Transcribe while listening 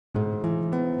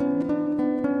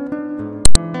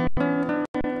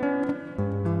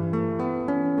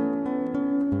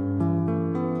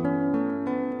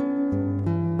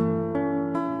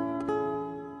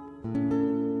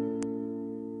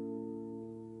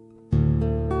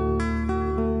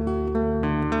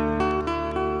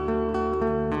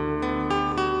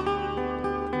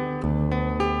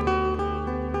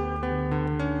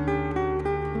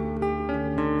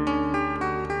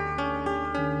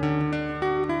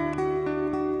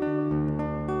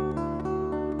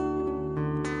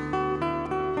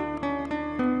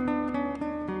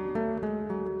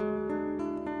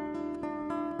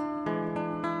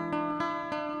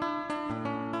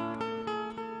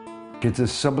It's a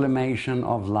sublimation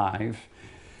of life,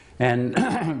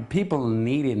 and people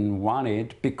need it and want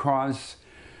it because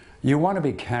you want to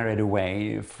be carried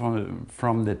away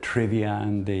from the trivia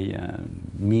and the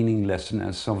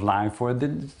meaninglessness of life, or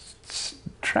the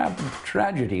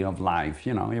tragedy of life.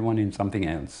 You know, you wanted something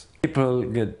else. People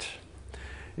get,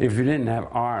 if you didn't have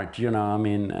art, you know, I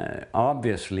mean,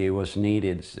 obviously it was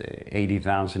needed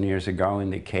 80,000 years ago in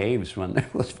the caves when there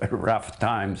was very rough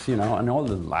times, you know, and all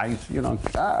the lights, you know,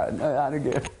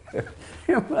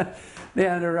 they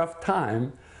had a rough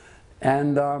time.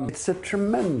 And it's a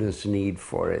tremendous need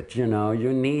for it, you know.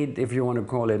 You need, if you want to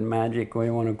call it magic or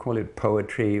you want to call it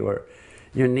poetry, or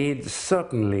you need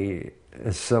certainly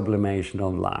a sublimation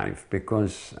of life,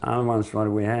 because otherwise what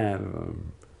do we have?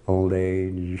 Old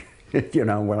age, you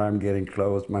know, when I'm getting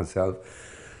close myself.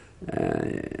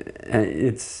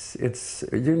 You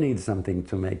need something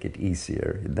to make it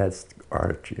easier. That's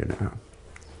art, you know.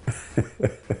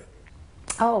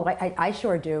 Oh, I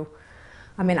sure do.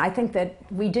 I mean, I think that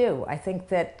we do. I think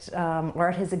that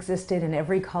art has existed in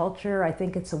every culture. I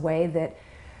think it's a way that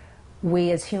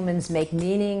we as humans make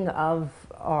meaning of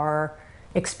our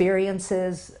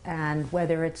experiences, and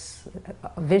whether it's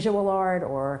visual art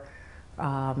or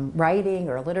writing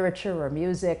or literature or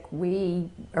music,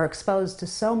 we are exposed to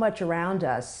so much around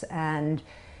us, and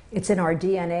it's in our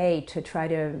DNA to try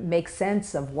to make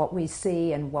sense of what we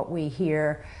see and what we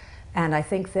hear. And I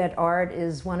think that art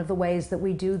is one of the ways that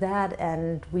we do that,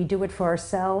 and we do it for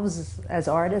ourselves as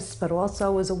artists, but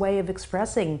also as a way of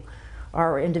expressing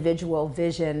our individual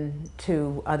vision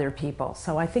to other people.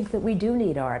 So I think that we do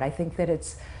need art. I think that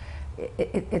it's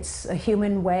a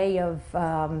human way of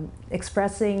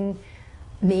expressing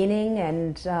meaning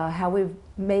and how we've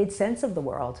made sense of the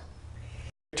world.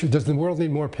 Does the world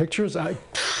need more pictures? Come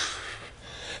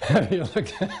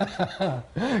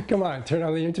on, turn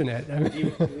on the internet.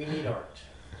 Do we need art?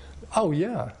 Oh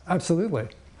yeah, absolutely.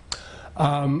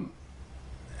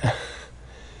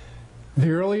 The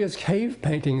earliest cave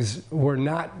paintings were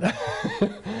not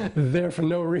there for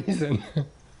no reason.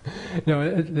 You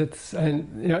know,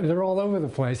 they're all over the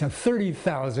place. Now,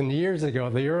 30,000 years ago,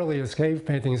 the earliest cave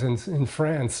paintings in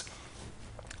France,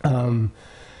 you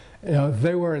know,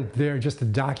 they weren't there just to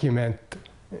document,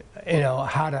 you know,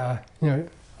 how to, you know,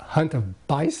 hunt a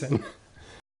bison.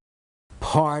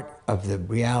 Part of the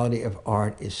reality of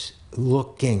art is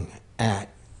looking at,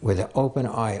 with an open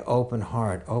eye, open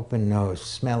heart, open nose,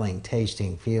 smelling,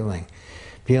 tasting, feeling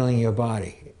your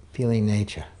body, feeling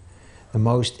nature. The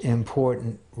most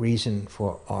important reason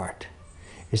for art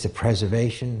is the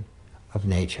preservation of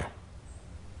nature.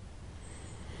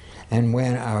 And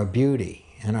when our beauty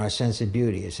and our sense of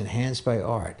beauty is enhanced by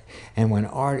art, and when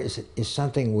art is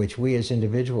something which we as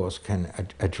individuals can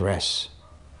address,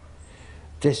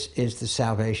 this is the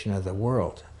salvation of the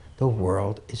world. The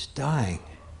world is dying.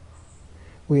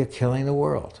 We are killing the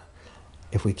world.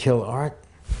 If we kill art,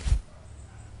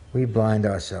 we blind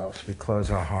ourselves, we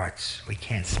close our hearts, we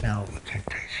can't smell, we can't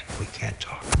taste, we can't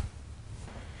talk.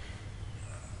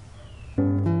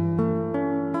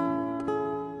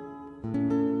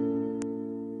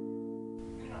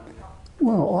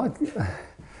 Well,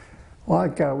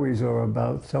 art galleries are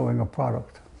about selling a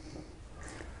product.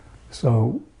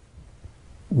 So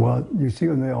what you see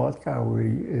in the art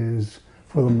gallery is,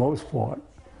 for the most part,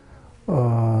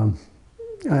 and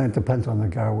it depends on the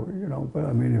gallery, you know, but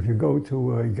I mean, if you go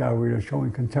to a gallery that's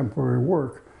showing contemporary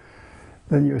work,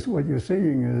 then what you're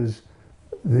seeing is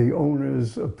the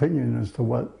owner's opinion as to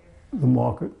what the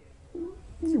market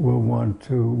will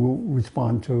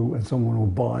respond to, and someone will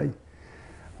buy.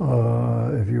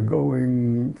 If you're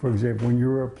going, for example, in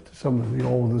Europe, to some of the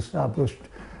old established,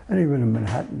 and even in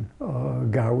Manhattan,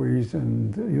 galleries,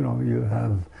 and you know, you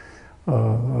have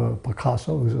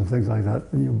Picassos and things like that,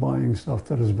 and you're buying stuff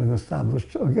that has been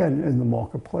established, again, in the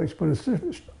marketplace. But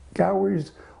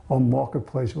galleries are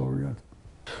marketplace oriented.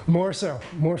 More so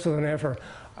than ever.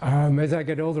 As I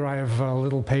get older, I have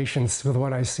little patience with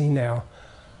what I see now.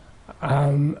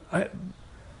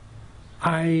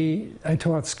 I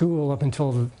taught school up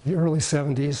until the early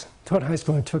 70s, taught high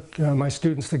school, and took my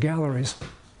students to galleries.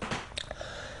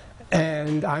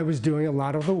 And I was doing a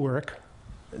lot of the work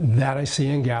that I see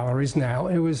in galleries now.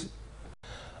 It was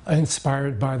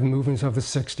inspired by the movements of the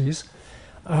 60s.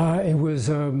 I was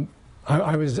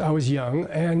young,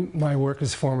 and my work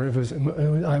is formative.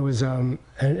 I was an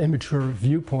immature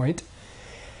viewpoint.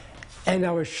 And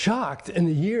I was shocked in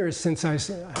the years since I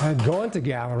had gone to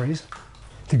galleries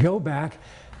to go back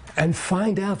and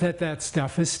find out that that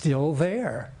stuff is still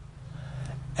there.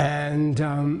 And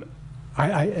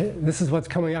this is what's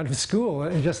coming out of school.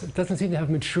 It doesn't seem to have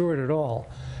matured at all.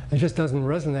 It just doesn't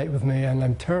resonate with me, and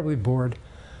I'm terribly bored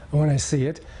when I see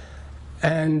it.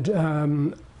 And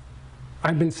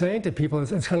I've been saying to people,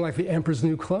 it's kind of like the emperor's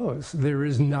new clothes. There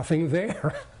is nothing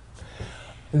there.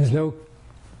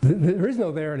 There is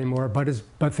no there anymore, but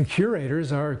the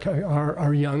curators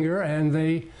are younger, and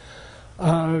they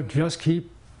just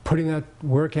keep putting that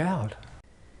work out.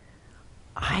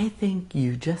 I think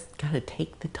you just got to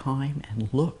take the time and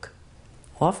look.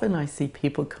 Often I see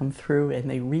people come through and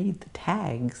they read the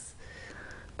tags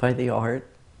by the art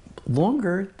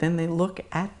longer than they look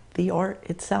at the art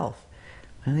itself.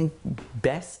 I think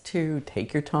best to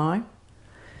take your time.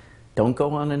 Don't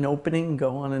go on an opening,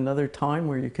 go on another time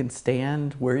where you can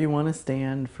stand where you want to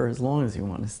stand for as long as you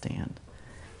want to stand.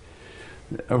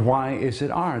 Why is it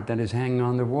art that is hanging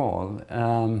on the wall?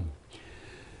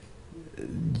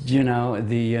 You know,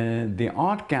 the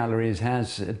art galleries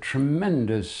has a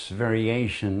tremendous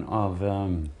variation of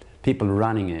people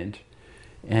running it.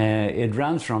 It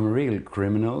runs from real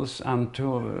criminals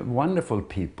to wonderful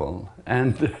people,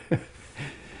 and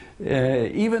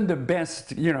even the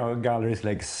best, you know, galleries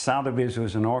like Saugerties,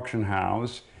 who's an auction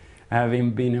house, have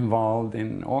been involved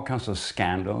in all kinds of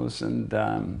scandals. And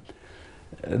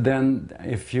then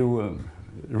if you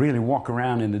really walk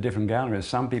around in the different galleries,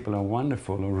 some people are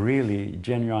wonderful or really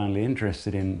genuinely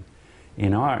interested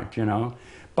in art, you know.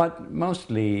 But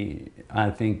mostly, I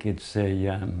think it's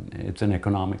an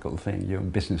economical thing, a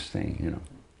business thing, you know.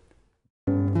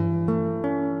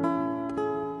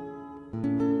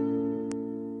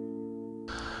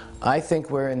 I think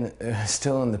we're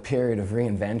still in the period of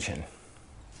reinvention.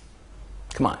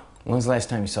 Come on, when was the last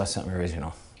time you saw something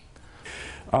original?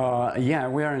 Yeah,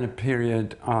 we are in a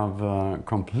period of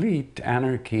complete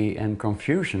anarchy and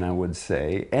confusion, I would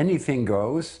say. Anything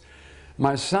goes.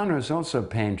 My son, who's also a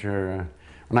painter,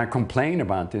 when I complain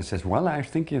about this, says, well, I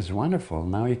think it's wonderful.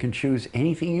 Now you can choose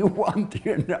anything you want,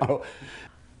 you know.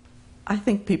 I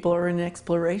think people are in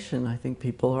exploration. I think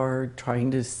people are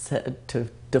trying to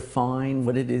define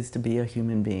what it is to be a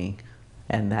human being.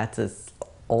 And that's as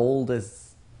old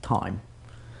as time.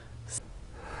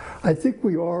 I think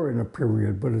we are in a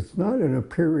period, but it's not in a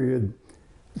period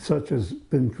such as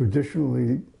been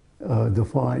traditionally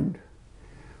defined.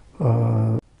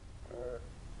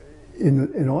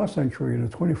 In our century, in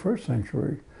the 21st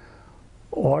century,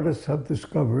 artists have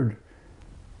discovered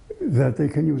that they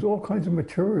can use all kinds of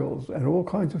materials and all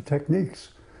kinds of techniques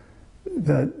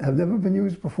that have never been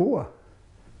used before.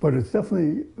 But it's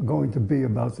definitely going to be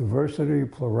about diversity,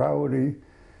 plurality,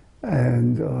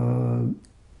 and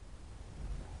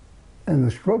the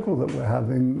struggle that we're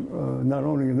having, not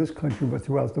only in this country, but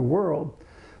throughout the world,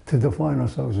 to define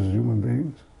ourselves as human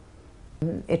beings.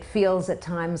 It feels at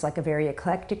times like a very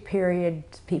eclectic period.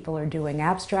 People are doing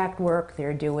abstract work,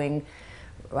 they're doing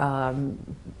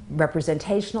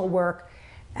representational work,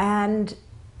 and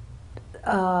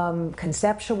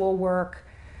conceptual work.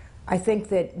 I think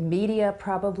that media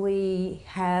probably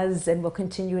has and will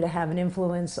continue to have an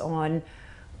influence on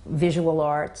visual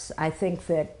arts. I think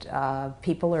that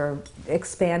people are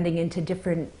expanding into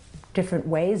different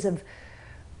ways of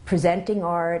presenting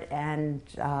art, and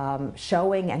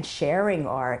showing and sharing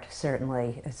art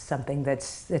certainly is something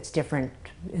that's different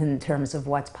in terms of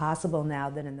what's possible now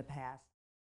than in the past.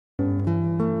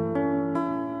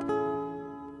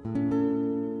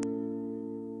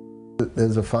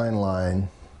 There's a fine line,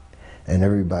 and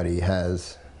everybody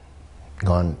has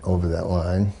gone over that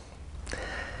line.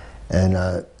 And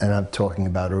I'm talking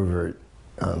about overt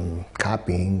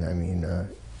copying. I mean,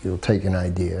 you'll take an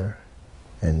idea,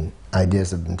 and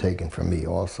ideas have been taken from me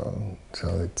also. So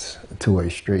it's a two-way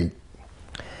street.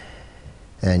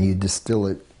 And you distill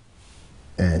it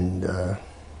and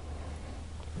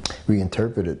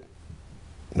reinterpret it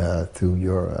through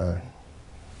your,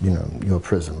 your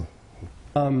prism.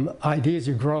 Ideas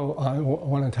you grow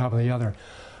one on top of the other.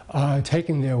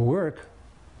 Taking their work,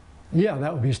 yeah,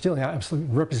 that would be still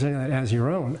absolutely representing that as your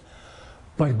own.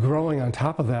 But growing on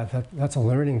top of that's a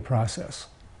learning process.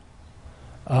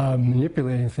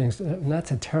 Manipulating things,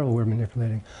 that's a terrible word,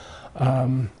 manipulating.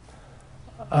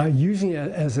 Using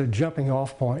it as a jumping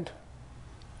off point,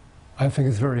 I think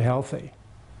is very healthy.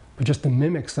 But just to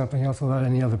mimic something else without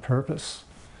any other purpose,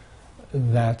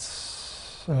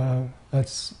 that's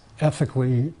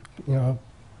ethically,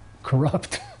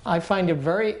 corrupt. I find it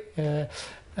very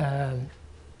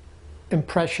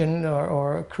impression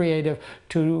or creative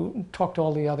to talk to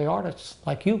all the other artists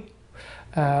like you.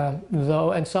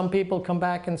 And some people come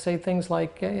back and say things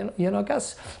like,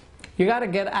 Gus, you got to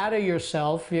get out of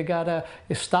yourself. You got to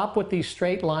stop with these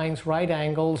straight lines, right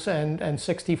angles, and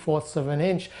 64ths of an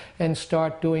inch, and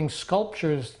start doing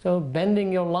sculptures,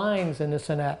 bending your lines and this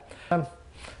and that.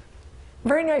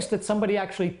 Very nice that somebody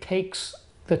actually takes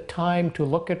the time to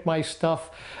look at my stuff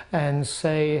and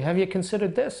say, have you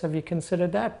considered this? Have you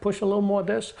considered that? Push a little more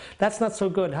this. That's not so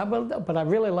good. How about, but I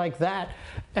really like that.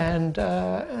 And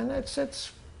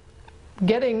it's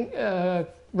getting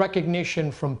recognition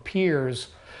from peers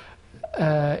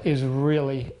is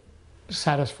really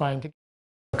satisfying.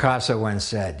 Picasso once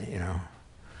said, you know,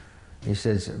 he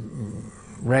says,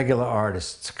 regular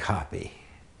artists copy,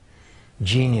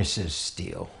 geniuses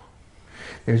steal.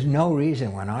 There's no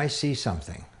reason when I see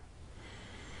something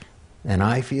and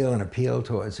I feel an appeal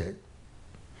towards it,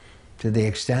 to the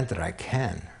extent that I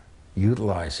can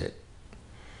utilize it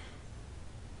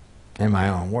in my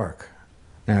own work.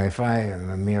 Now, if I am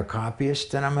a mere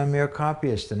copyist, then I'm a mere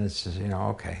copyist, and it's, you know,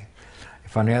 okay.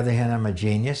 If on the other hand I'm a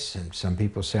genius, and some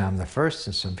people say I'm the first,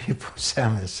 and some people say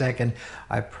I'm the second,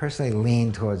 I personally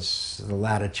lean towards the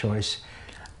latter choice.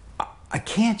 I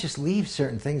can't just leave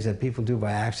certain things that people do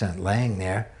by accident laying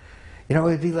there. You know,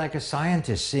 it'd be like a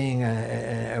scientist seeing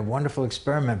a wonderful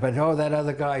experiment, but oh, that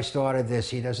other guy started this,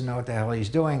 he doesn't know what the hell he's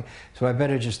doing, so I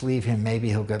better just leave him. Maybe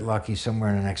he'll get lucky somewhere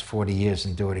in the next 40 years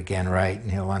and do it again right,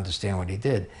 and he'll understand what he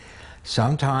did.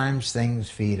 Sometimes things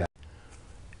feed us.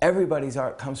 Everybody's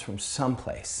art comes from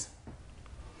someplace,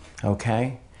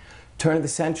 okay? Turn of the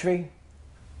century,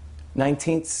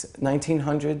 1900s,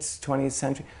 20th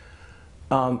century.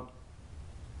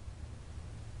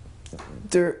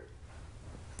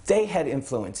 They had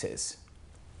influences.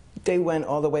 They went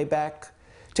all the way back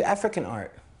to African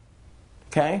art,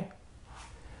 okay?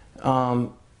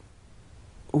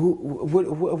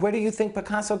 Where do you think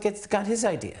Picasso got his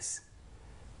ideas?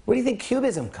 Where do you think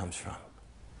Cubism comes from?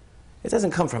 It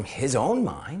doesn't come from his own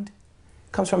mind.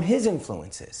 It comes from his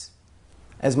influences,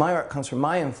 as my art comes from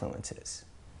my influences.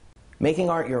 Making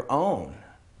art your own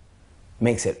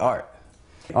makes it art.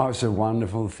 Oh, it's a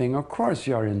wonderful thing. Of course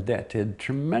you're indebted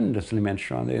tremendously much.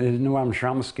 Noam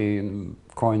Chomsky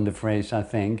coined the phrase, I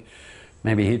think,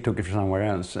 maybe he took it from somewhere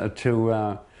else,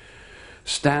 to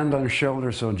stand on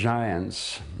shoulders of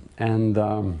giants. And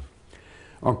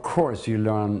of course you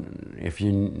learn, if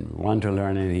you want to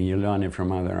learn anything, you learn it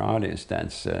from other artists.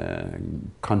 That's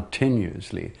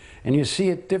continuously. And you see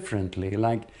it differently.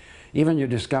 Like, even you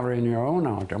discover in your own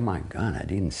art, oh my God, I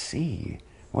didn't see.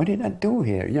 What did I do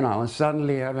here? You know, and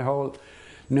suddenly you have a whole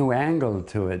new angle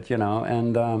to it, you know.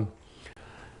 And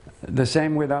the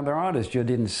same with other artists. You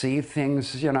didn't see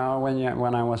things, you know,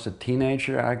 when I was a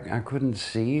teenager, I couldn't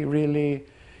see really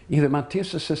either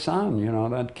Matisse or Cézanne, you know,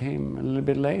 that came a little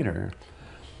bit later.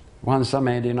 Once I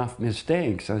made enough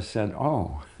mistakes, I said,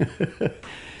 oh.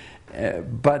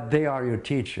 But they are your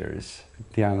teachers,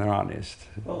 the other artists.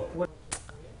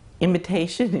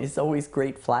 Imitation is always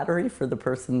great flattery for the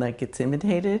person that gets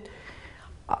imitated,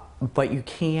 but you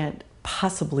can't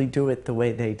possibly do it the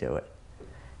way they do it.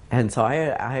 And so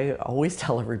I always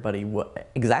tell everybody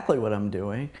exactly what I'm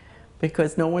doing,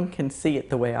 because no one can see it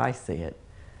the way I see it.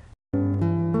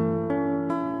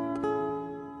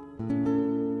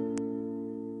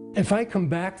 If I come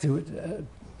back to it,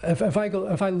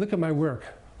 if I look at my work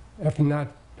after not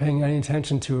paying any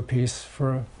attention to a piece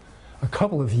for a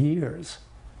couple of years,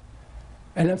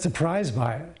 and I'm surprised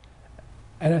by it,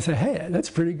 and I say, hey, that's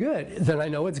pretty good, then I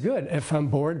know it's good. If I'm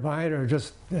bored by it or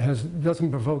just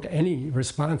doesn't provoke any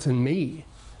response in me,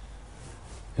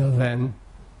 you know, then,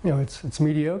 you know, it's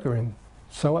mediocre, and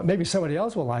so maybe somebody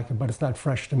else will like it, but it's not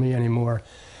fresh to me anymore.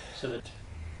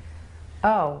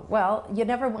 Oh, well, you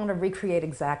never want to recreate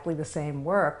exactly the same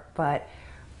work, but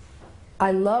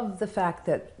I love the fact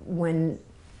that when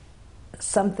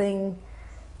something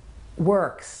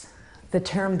works, the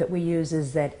term that we use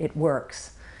is that it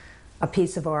works. A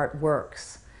piece of art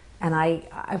works. And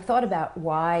I've thought about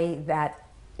why that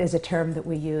is a term that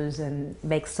we use and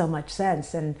makes so much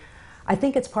sense. And I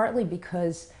think it's partly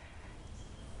because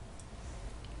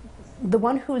the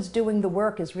one who's doing the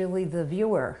work is really the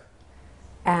viewer.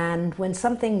 And when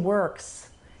something works,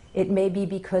 it may be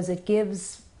because it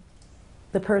gives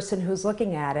the person who's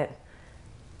looking at it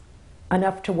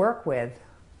enough to work with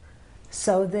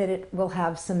so that it will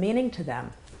have some meaning to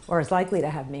them, or is likely to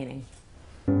have meaning.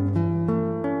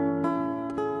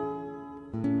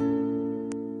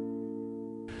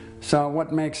 So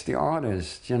what makes the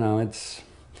artist, you know, it's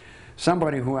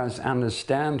somebody who has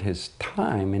understand his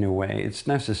time in a way. It's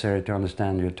necessary to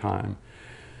understand your time.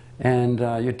 And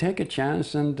you take a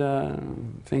chance and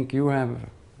think you have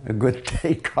a good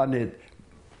take on it,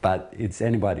 but it's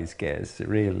anybody's guess,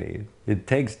 really. It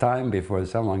takes time before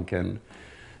someone can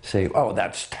say, oh,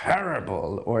 that's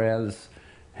terrible, or else,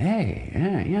 hey,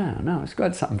 yeah, no, it's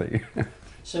got something.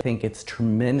 So I think it's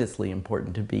tremendously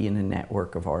important to be in a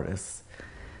network of artists.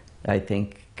 I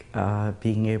think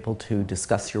being able to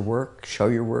discuss your work, show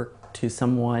your work, talk to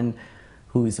someone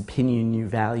whose opinion you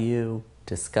value,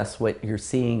 discuss what you're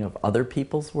seeing of other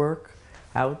people's work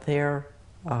out there,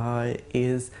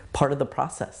 is part of the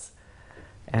process.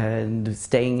 And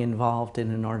staying involved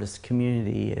in an artist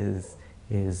community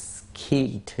is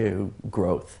key to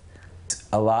growth.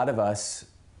 A lot of us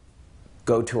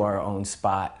go to our own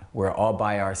spot. We're all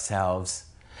by ourselves.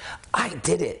 I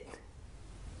did it.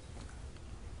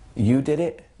 You did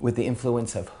it with the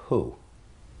influence of who?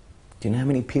 Do you know how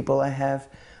many people I have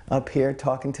up here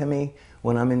talking to me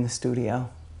when I'm in the studio?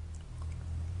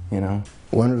 You know?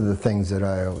 One of the things that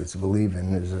I always believe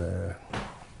in is a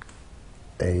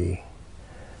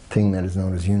thing that is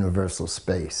known as universal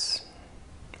space.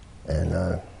 And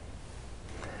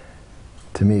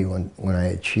to me, when I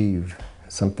achieve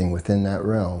something within that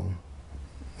realm,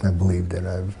 I believe that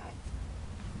I've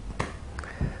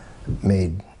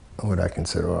made what I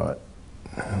consider art.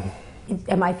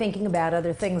 Am I thinking about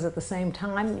other things at the same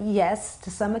time? Yes,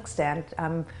 to some extent.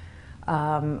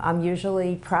 I'm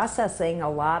usually processing a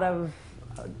lot of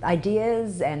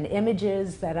ideas and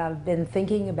images that I've been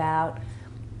thinking about.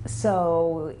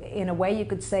 So in a way you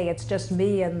could say it's just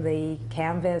me and the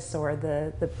canvas or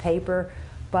the paper,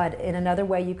 but in another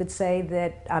way you could say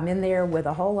that I'm in there with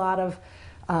a whole lot of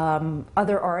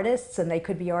other artists, and they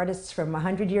could be artists from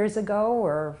 100 years ago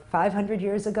or 500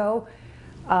 years ago.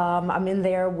 I'm in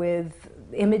there with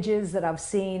images that I've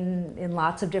seen in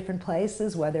lots of different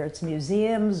places, whether it's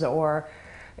museums or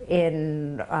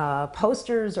in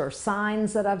posters or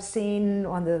signs that I've seen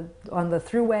on the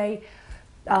thruway.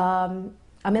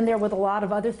 I'm in there with a lot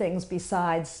of other things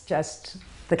besides just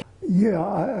the... Yeah,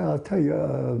 I'll tell you,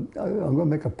 I'm going to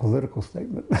make a political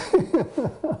statement.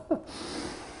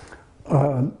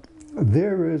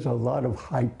 There is a lot of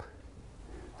hype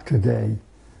today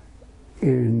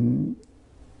in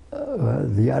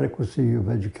the adequacy of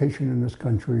education in this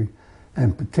country,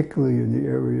 and particularly in the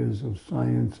areas of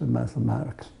science and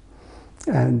mathematics.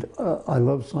 And I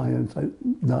love science. I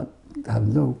have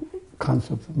no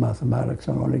concept of mathematics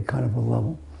on any kind of a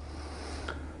level.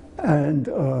 And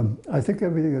I think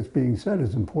everything that's being said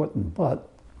is important, but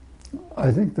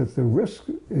I think that the risk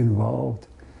involved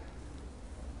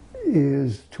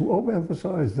is to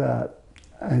overemphasize that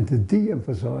and to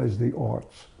de-emphasize the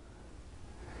arts.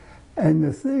 And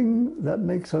the thing that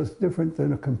makes us different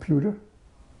than a computer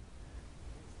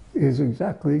is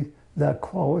exactly that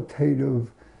qualitative,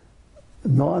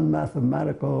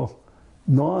 non-mathematical,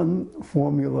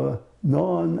 non-formula,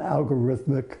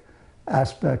 non-algorithmic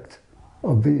aspect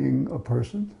of being a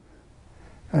person.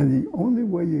 And the only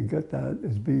way you get that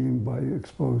is being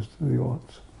exposed to the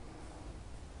arts.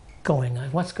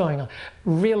 What's going on?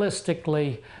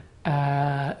 Realistically,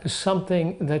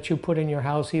 something that you put in your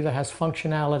house either has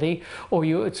functionality or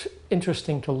it's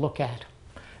interesting to look at.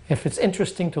 If it's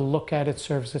interesting to look at, it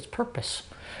serves its purpose.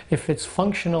 If it's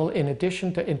functional in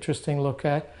addition to interesting to look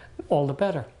at, all the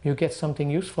better. You get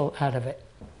something useful out of it.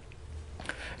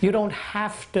 You don't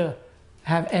have to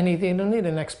have anything, you don't need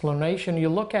an explanation. You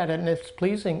look at it and it's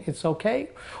pleasing, it's okay,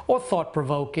 or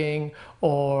thought-provoking,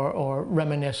 or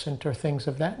reminiscent, or things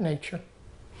of that nature.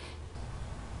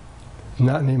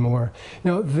 Not anymore.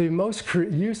 You know, the most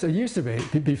it used to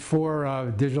be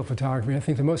before digital photography. I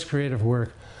think the most creative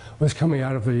work was coming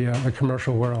out of the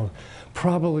commercial world,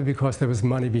 probably because there was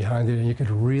money behind it and you could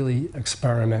really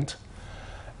experiment,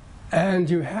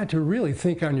 and you had to really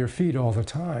think on your feet all the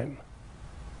time.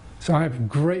 So I have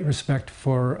great respect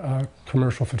for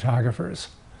commercial photographers.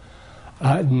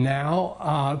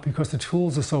 Now, because the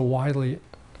tools are so widely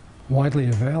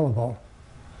available,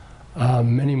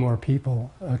 many more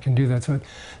people can do that. So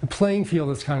the playing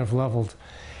field is kind of leveled.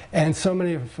 And so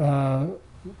many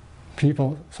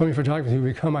photographers who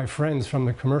become my friends from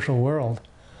the commercial world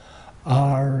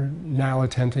are now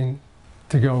attempting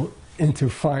to go into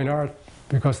fine art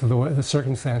because of the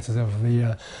circumstances of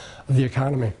the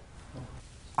economy.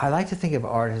 I like to think of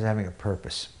art as having a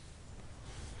purpose.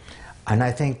 And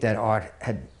I think that art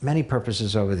had many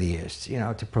purposes over the years, you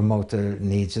know, to promote the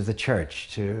needs of the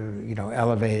church, to, you know,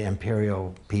 elevate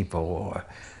imperial people, or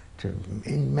to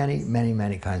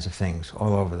many kinds of things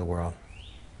all over the world.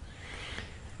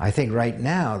 I think right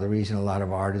now the reason a lot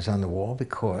of art is on the wall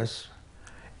because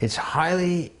it's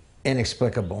highly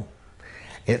inexplicable.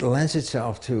 It lends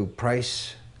itself to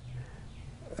price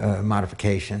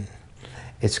modification.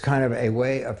 It's kind of a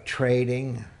way of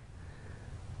trading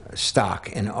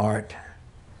stock in art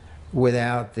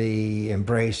without the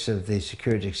embrace of the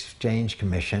Securities Exchange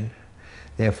Commission.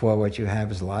 Therefore, what you have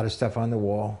is a lot of stuff on the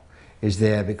wall is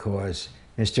there because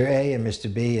Mr. A and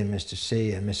Mr. B and Mr.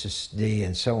 C and Mrs. D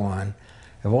and so on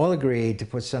have all agreed to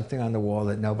put something on the wall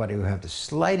that nobody will have the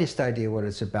slightest idea what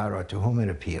it's about or to whom it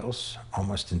appeals,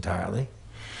 almost entirely.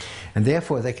 And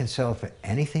therefore, they can sell it for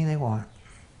anything they want.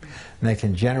 And they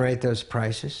can generate those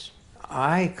prices.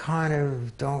 I kind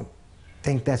of don't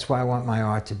think that's why I want my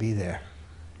art to be there.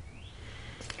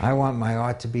 I want my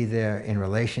art to be there in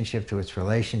relationship to its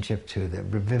relationship to the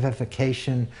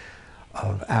revivification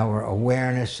of our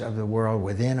awareness of the world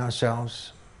within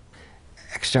ourselves,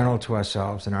 external to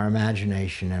ourselves, and our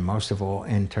imagination, and most of all,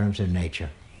 in terms of nature.